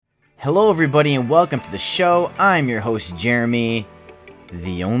Hello, everybody, and welcome to the show. I'm your host, Jeremy.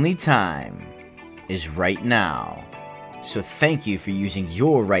 The only time is right now. So thank you for using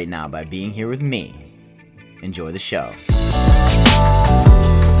your right now by being here with me. Enjoy the show.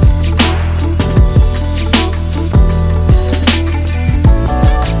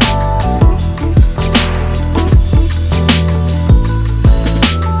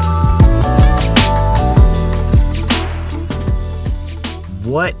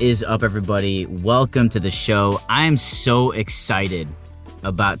 What is up, everybody? Welcome to the show. I'm so excited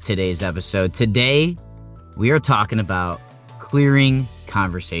about today's episode. Today, we are talking about clearing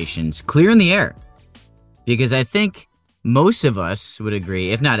conversations, clearing the air. Because I think most of us would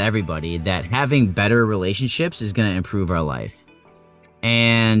agree, if not everybody, that having better relationships is going to improve our life.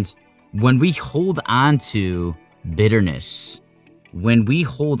 And when we hold on to bitterness, when we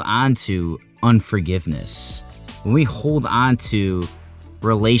hold on to unforgiveness, when we hold on to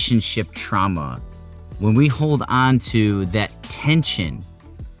relationship trauma, when we hold on to that tension,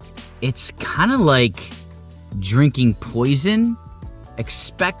 it's kind of like drinking poison,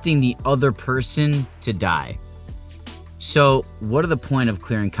 expecting the other person to die. So what are the point of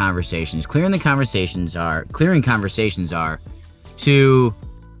clearing conversations? Clearing conversations are to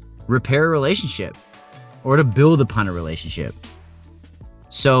repair a relationship or to build upon a relationship.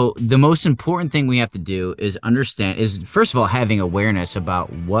 So the most important thing we have to do is first of all, having awareness about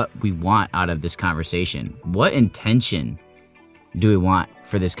what we want out of this conversation. What intention do we want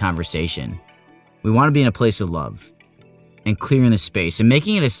for this conversation? We want to be in a place of love and clearing the space and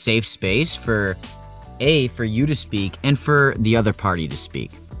making it a safe space for you to speak and for the other party to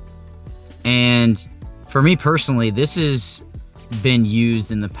speak. And for me personally, this has been used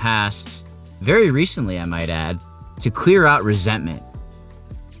in the past, very recently, I might add, to clear out resentment.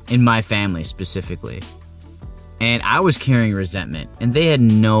 In my family specifically. And I was carrying resentment, and they had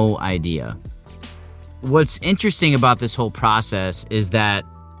no idea. What's interesting about this whole process is that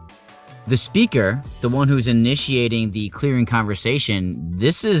the speaker, the one who's initiating the clearing conversation,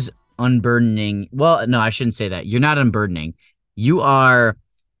 this is unburdening. Well, no, I shouldn't say that. You're not unburdening. You are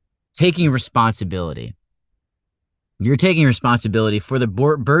taking responsibility. You're taking responsibility for the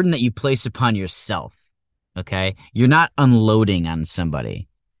burden that you place upon yourself. Okay? You're not unloading on somebody.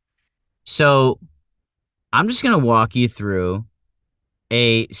 So I'm just going to walk you through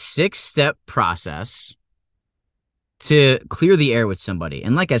a 6-step process to clear the air with somebody.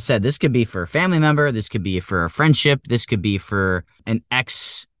 And like I said, this could be for a family member. This could be for a friendship. This could be for an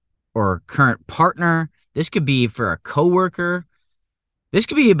ex or current partner. This could be for a coworker. This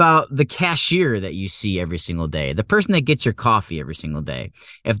could be about the cashier that you see every single day, the person that gets your coffee every single day.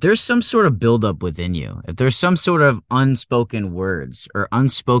 If there's some sort of buildup within you, if there's some sort of unspoken words or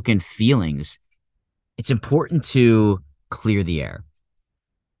unspoken feelings, it's important to clear the air.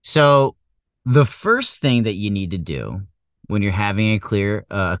 So the first thing that you need to do when you're having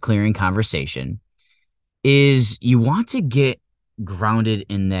a clearing conversation is you want to get grounded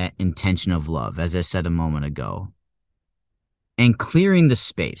in that intention of love, as I said a moment ago. And clearing the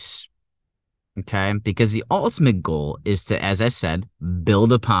space, okay? Because the ultimate goal is to, as I said,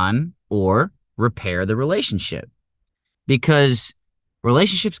 build upon or repair the relationship. Because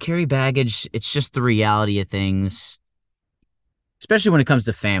relationships carry baggage. It's just the reality of things, especially when it comes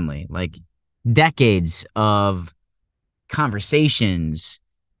to family. Like decades of conversations,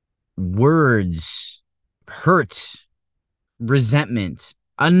 words, hurt, resentment,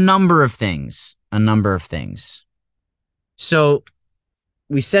 a number of things. So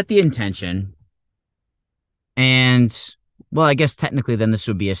we set the intention, and, well, I guess technically then this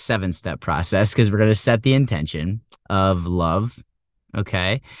would be a 7-step process because we're going to set the intention of love,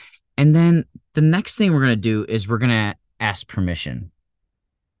 okay? And then the next thing we're going to do is we're going to ask permission.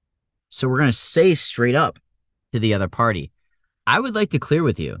 So we're going to say straight up to the other party, I would like to clear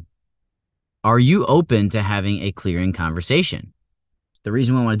with you. Are you open to having a clearing conversation? The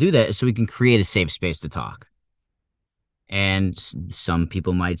reason we want to do that is so we can create a safe space to talk. And some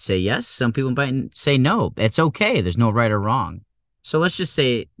people might say yes. Some people might say no. It's okay. There's no right or wrong. So let's just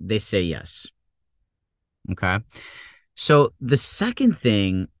say they say yes. Okay. So the second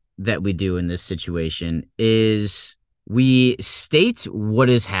thing that we do in this situation is we state what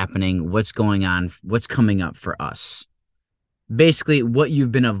is happening, what's going on, what's coming up for us. Basically, what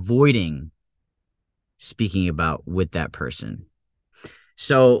you've been avoiding speaking about with that person.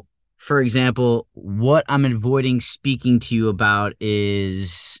 So, for example, what I'm avoiding speaking to you about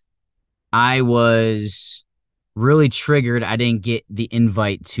is I was really triggered I didn't get the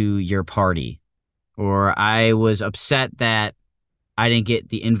invite to your party, or I was upset that I didn't get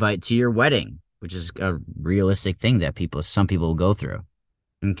the invite to your wedding, which is a realistic thing that some people go through.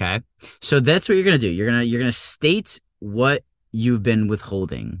 Okay. So that's what you're gonna do. You're gonna state what you've been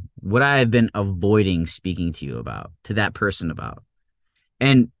withholding, what I have been avoiding speaking to you about, to that person about.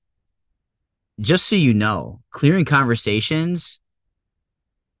 And just so you know, clearing conversations,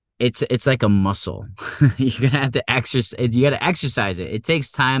 it's like a muscle. You're gonna have to exercise. You got to exercise it. It takes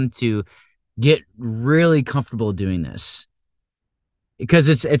time to get really comfortable doing this because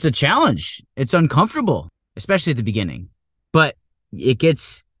it's a challenge. It's uncomfortable, especially at the beginning, but it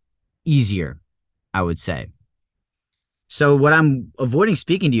gets easier, I would say. So what I'm avoiding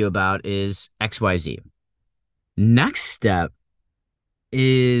speaking to you about is XYZ. Next step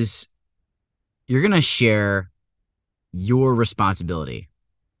is you're going to share your responsibility.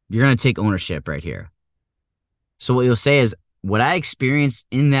 You're going to take ownership right here. So what you'll say is what I experienced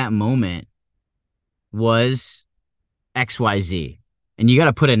in that moment was XYZ. And you got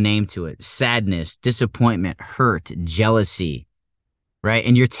to put a name to it. Sadness, disappointment, hurt, jealousy, right?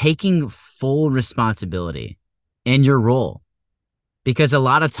 And you're taking full responsibility in your role. Because a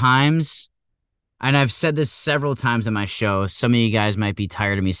lot of times, and I've said this several times on my show, some of you guys might be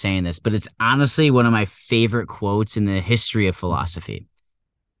tired of me saying this, but it's honestly one of my favorite quotes in the history of philosophy.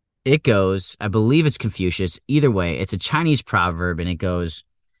 It goes, I believe it's Confucius. Either way, it's a Chinese proverb, and it goes,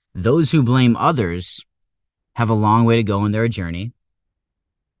 those who blame others have a long way to go in their journey.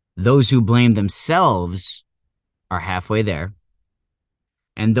 Those who blame themselves are halfway there.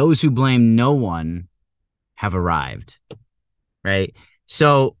 And those who blame no one have arrived, right?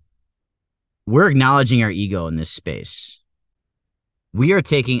 So we're acknowledging our ego in this space. We are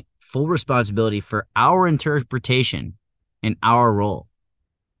taking full responsibility for our interpretation and our role,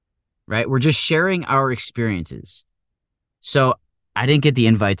 right? We're just sharing our experiences. So I didn't get the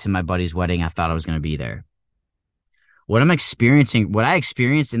invite to my buddy's wedding. I thought I was going to be there. What I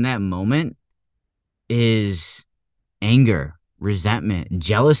experienced in that moment is anger, resentment,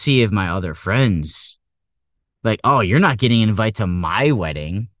 jealousy of my other friends. Like, oh, you're not getting an invite to my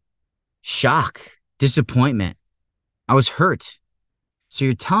wedding. Shock, disappointment. I was hurt. So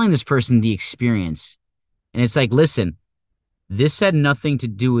you're telling this person the experience. And it's like, listen, this had nothing to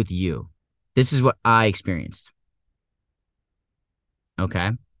do with you. This is what I experienced.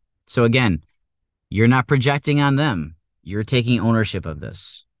 Okay. So again, you're not projecting on them. You're taking ownership of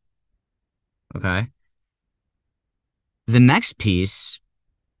this. Okay. The next piece,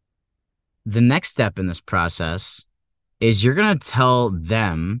 the next step in this process is you're going to tell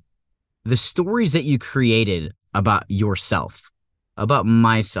them the stories that you created about yourself, about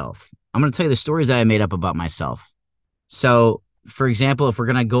myself. I'm going to tell you the stories that I made up about myself. So, for example, if we're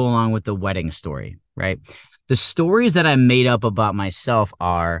going to go along with the wedding story, right? The stories that I made up about myself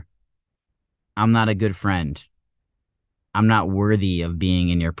are, I'm not a good friend. I'm not worthy of being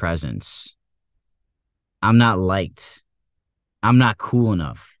in your presence. I'm not liked. I'm not cool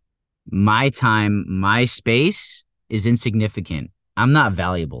enough. My time, my space is insignificant. I'm not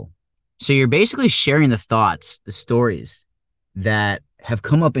valuable. So you're basically sharing the thoughts, the stories that have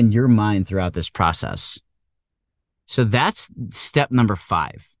come up in your mind throughout this process. So that's step number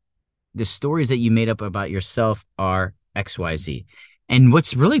 5. The stories that you made up about yourself are XYZ. And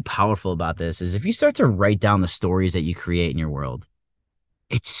what's really powerful about this is if you start to write down the stories that you create in your world,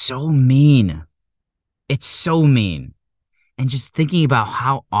 it's so mean. It's so mean. And just thinking about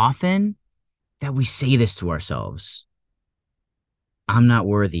how often that we say this to ourselves. I'm not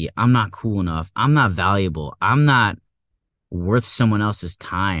worthy. I'm not cool enough. I'm not valuable. I'm not worth someone else's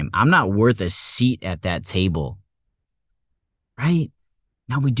time. I'm not worth a seat at that table. Right?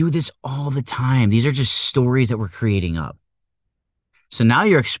 Now we do this all the time. These are just stories that we're creating up. So now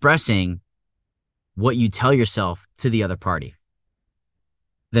you're expressing what you tell yourself to the other party.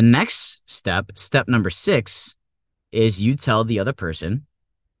 The next step, step number 6, is you tell the other person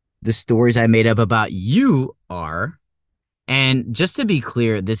the stories I made up about you are, and just to be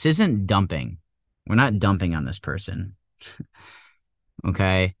clear, this isn't dumping. We're not dumping on this person.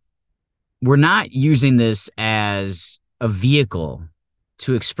 Okay? We're not using this as a vehicle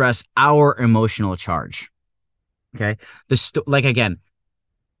to express our emotional charge. Okay? Again,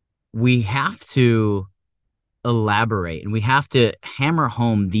 we have to elaborate and we have to hammer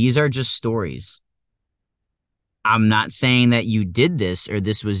home these are just stories. I'm not saying that you did this or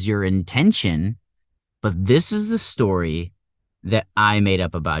this was your intention, but this is the story that I made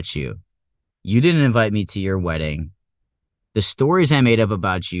up about you. You didn't invite me to your wedding. The stories I made up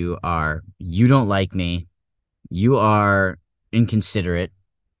about you are you don't like me. You are inconsiderate.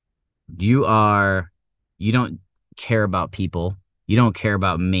 You don't care about people. You don't care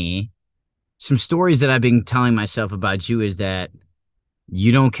about me. Some stories that I've been telling myself about you is that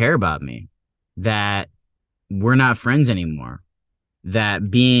you don't care about me, that we're not friends anymore. that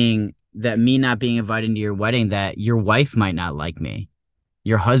me not being invited to your wedding, that your wife might not like me,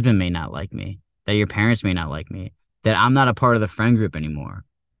 your husband may not like me, that your parents may not like me, that I'm not a part of the friend group anymore,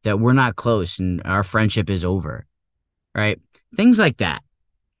 that we're not close and our friendship is over, right? Things like that.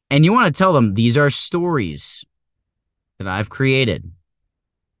 And you want to tell them these are stories that I've created,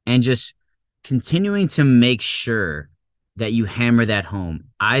 and just continuing to make sure that you hammer that home.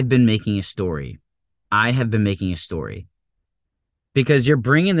 I've been making a story. I have been making a story, because you're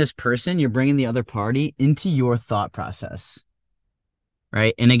bringing this person, you're bringing the other party into your thought process,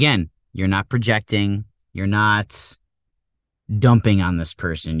 right? And again, you're not projecting, you're not dumping on this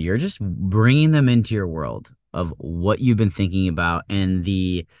person. You're just bringing them into your world of what you've been thinking about and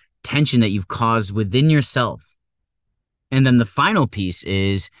the tension that you've caused within yourself. And then the final piece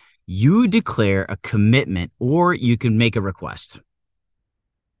is you declare a commitment, or you can make a request.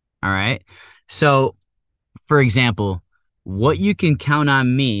 All right. So, for example, what you can count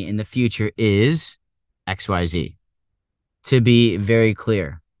on me in the future is XYZ. To be very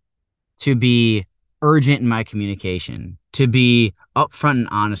clear, to be urgent in my communication, to be upfront and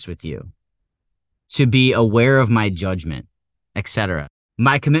honest with you, to be aware of my judgment, etc.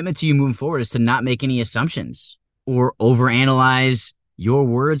 My commitment to you moving forward is to not make any assumptions or overanalyze your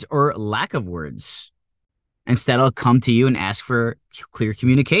words or lack of words. Instead, I'll come to you and ask for clear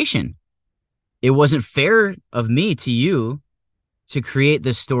communication. It wasn't fair of me to you to create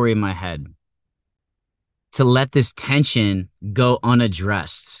this story in my head, to let this tension go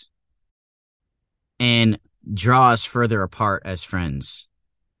unaddressed and draw us further apart as friends.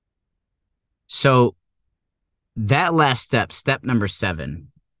 So that last step, step number 7,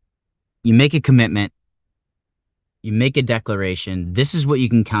 you make a commitment, you make a declaration. This is what you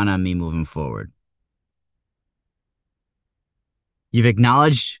can count on me moving forward. You've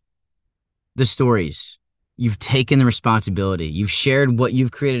acknowledged the stories. You've taken the responsibility. You've shared what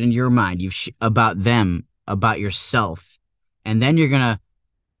you've created in your mind. About them, about yourself. And then you're going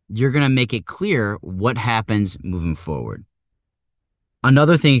to make it clear what happens moving forward.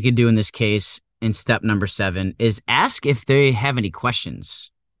 Another thing you could do in this case, in step number 7, is ask if they have any questions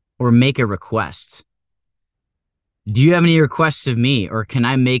or make a request. Do you have any requests of me, or can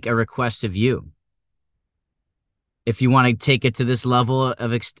I make a request of you? If you want to take it to this level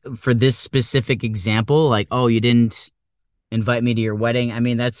for this specific example, like, oh, you didn't invite me to your wedding. I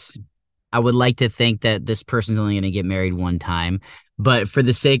mean, I would like to think that this person's only going to get married one time, but for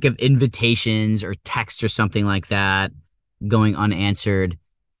the sake of invitations or texts or something like that going unanswered,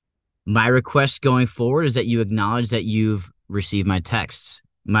 my request going forward is that you acknowledge that you've received my texts.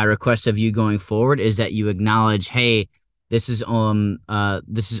 My request of you going forward is that you acknowledge, hey, this is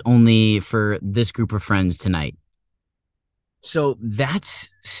only for this group of friends tonight. So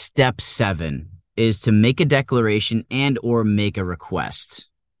that's step 7, is to make a declaration and or make a request.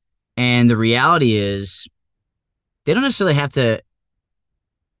 And the reality is they don't necessarily have to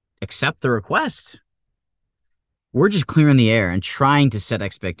accept the request. We're just clearing the air and trying to set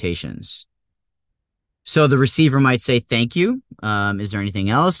expectations. So the receiver might say, thank you. Is there anything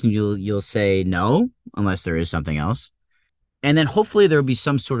else? And you'll say no, unless there is something else. And then hopefully there'll be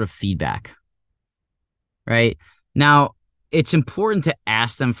some sort of feedback, right? Now, it's important to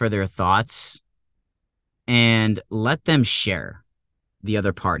ask them for their thoughts and let them share the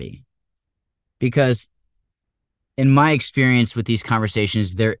other party. Because in my experience with these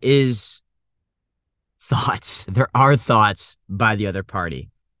conversations, there are thoughts by the other party.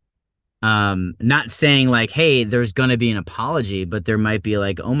 Not saying like, hey, there's going to be an apology, but there might be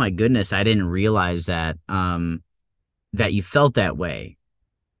like, oh my goodness, I didn't realize that you felt that way.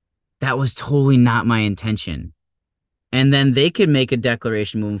 That was totally not my intention. And then they could make a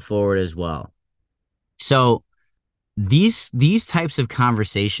declaration moving forward as well. So these types of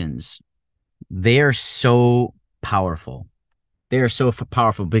conversations, they are so powerful. They are so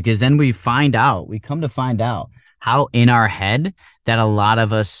powerful because then we come to find out how in our head that a lot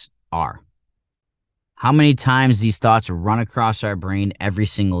of us are. How many times these thoughts run across our brain every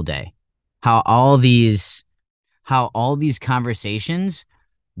single day. How all these conversations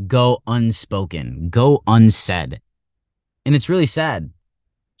go unspoken, go unsaid. And it's really sad.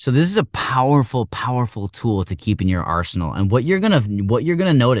 So this is a powerful, powerful tool to keep in your arsenal. And what you're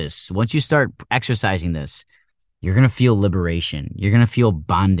gonna notice once you start exercising this, you're gonna feel liberation. You're gonna feel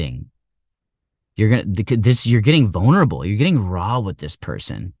bonding. You're getting vulnerable. You're getting raw with this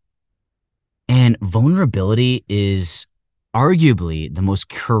person. And vulnerability is arguably the most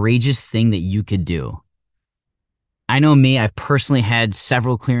courageous thing that you could do. I know me, I've personally had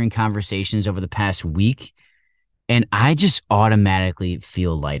several clearing conversations over the past week, and I just automatically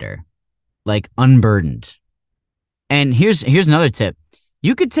feel lighter, like unburdened. And here's another tip.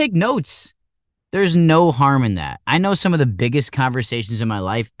 You could take notes. There's no harm in that. I know some of the biggest conversations in my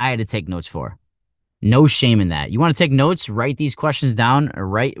life I had to take notes for. No shame in that. You want to take notes, write these questions down, or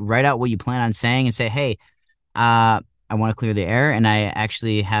write out what you plan on saying and say, hey, I want to clear the air, and I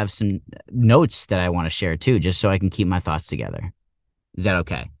actually have some notes that I want to share too, just so I can keep my thoughts together. Is that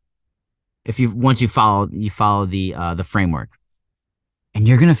okay? Once you follow the framework, and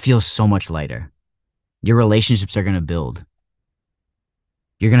you're gonna feel so much lighter. Your relationships are gonna build.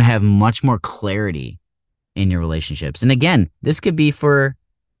 You're gonna have much more clarity in your relationships. And again, this could be for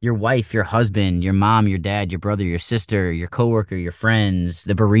your wife, your husband, your mom, your dad, your brother, your sister, your coworker, your friends,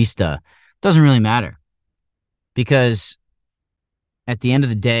 the barista. Doesn't really matter. Because at the end of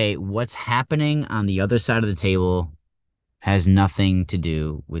the day, what's happening on the other side of the table has nothing to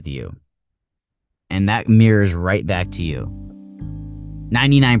do with you. And that mirrors right back to you.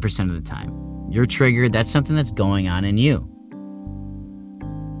 99% of the time. You're triggered. That's something that's going on in you.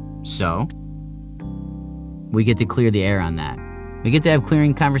 So, we get to clear the air on that. We get to have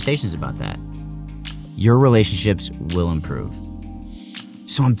clearing conversations about that. Your relationships will improve.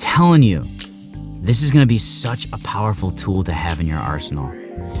 So I'm telling you, this is going to be such a powerful tool to have in your arsenal,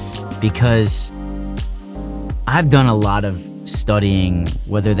 because I've done a lot of studying,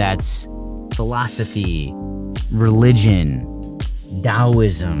 whether that's philosophy, religion,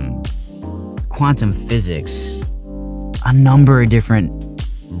 Taoism, quantum physics, a number of different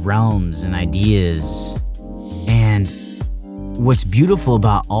realms and ideas. And what's beautiful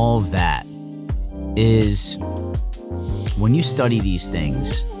about all of that is when you study these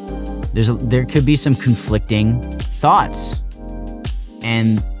things, there could be some conflicting thoughts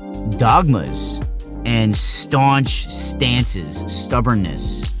and dogmas and staunch stances,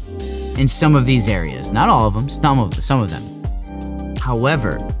 stubbornness in some of these areas. Not all of them, some of them.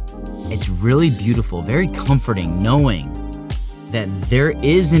 However, it's really beautiful, very comforting knowing that there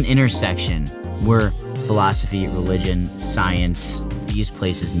is an intersection where philosophy, religion, science, these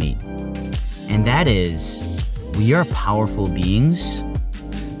places meet. And that is, we are powerful beings,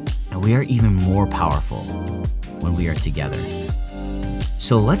 and we are even more powerful when we are together.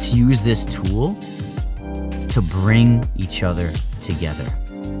 So let's use this tool to bring each other together.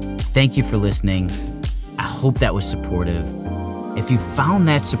 Thank you for listening. I hope that was supportive. If you found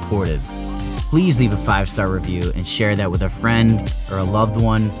that supportive, please leave a 5-star review and share that with a friend or a loved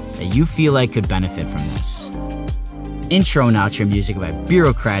one that you feel like could benefit from this. Intro and outro music by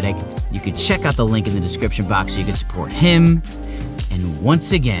Bureaucratic. You can check out the link in the description box so you can support him. And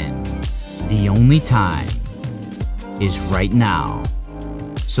once again, the only time is right now.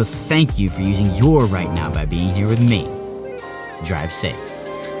 So thank you for using your right now by being here with me. Drive safe.